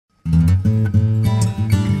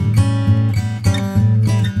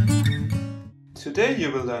you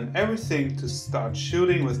will learn everything to start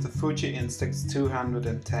shooting with the Fuji Instax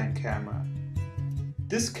 210 camera.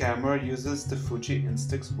 This camera uses the Fuji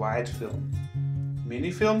Instax Wide film. Mini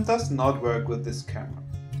film does not work with this camera.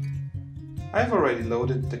 I've already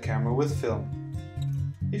loaded the camera with film.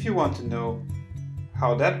 If you want to know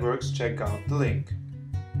how that works, check out the link.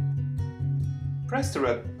 Press the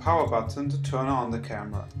red power button to turn on the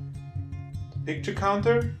camera. The picture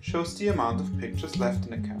counter shows the amount of pictures left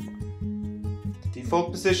in the camera. The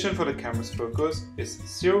default position for the camera's focus is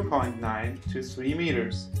 0.9 to 3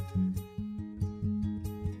 meters.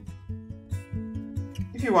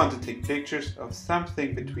 If you want to take pictures of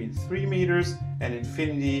something between 3 meters and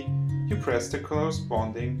infinity, you press the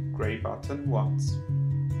corresponding gray button once.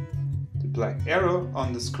 The black arrow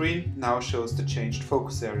on the screen now shows the changed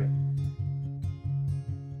focus area.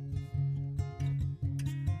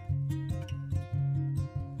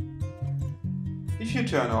 If you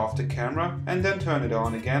turn off the camera and then turn it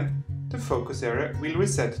on again, the focus area will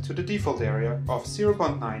reset to the default area of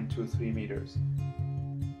 0.9 to 3 meters.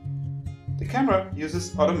 The camera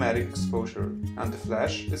uses automatic exposure and the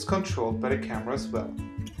flash is controlled by the camera as well.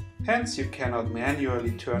 Hence you cannot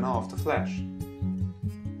manually turn off the flash.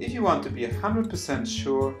 If you want to be 100%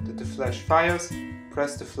 sure that the flash fires,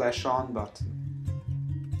 press the flash on button.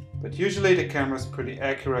 But usually the camera is pretty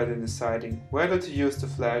accurate in deciding whether to use the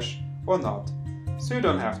flash or not, so you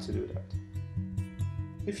don't have to do that.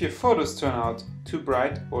 If your photos turn out too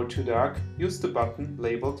bright or too dark, use the button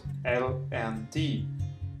labeled L and D.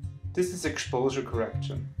 This is exposure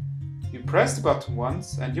correction. You press the button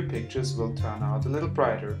once and your pictures will turn out a little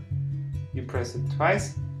brighter. You press it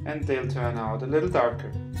twice and they'll turn out a little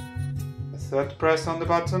darker. A third press on the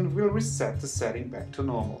button will reset the setting back to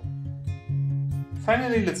normal.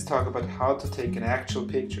 Finally, let's talk about how to take an actual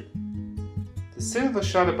picture. The silver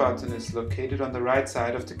shutter button is located on the right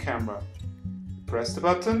side of the camera. Press the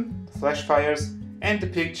button, the flash fires, and the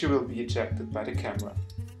picture will be ejected by the camera.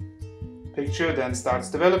 The picture then starts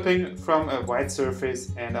developing from a white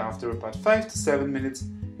surface, and after about 5 to 7 minutes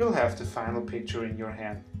you'll have the final picture in your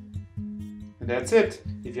hand. And that's it.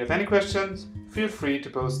 If you have any questions, feel free to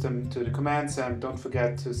post them to the comments and don't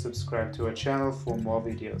forget to subscribe to our channel for more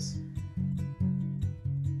videos.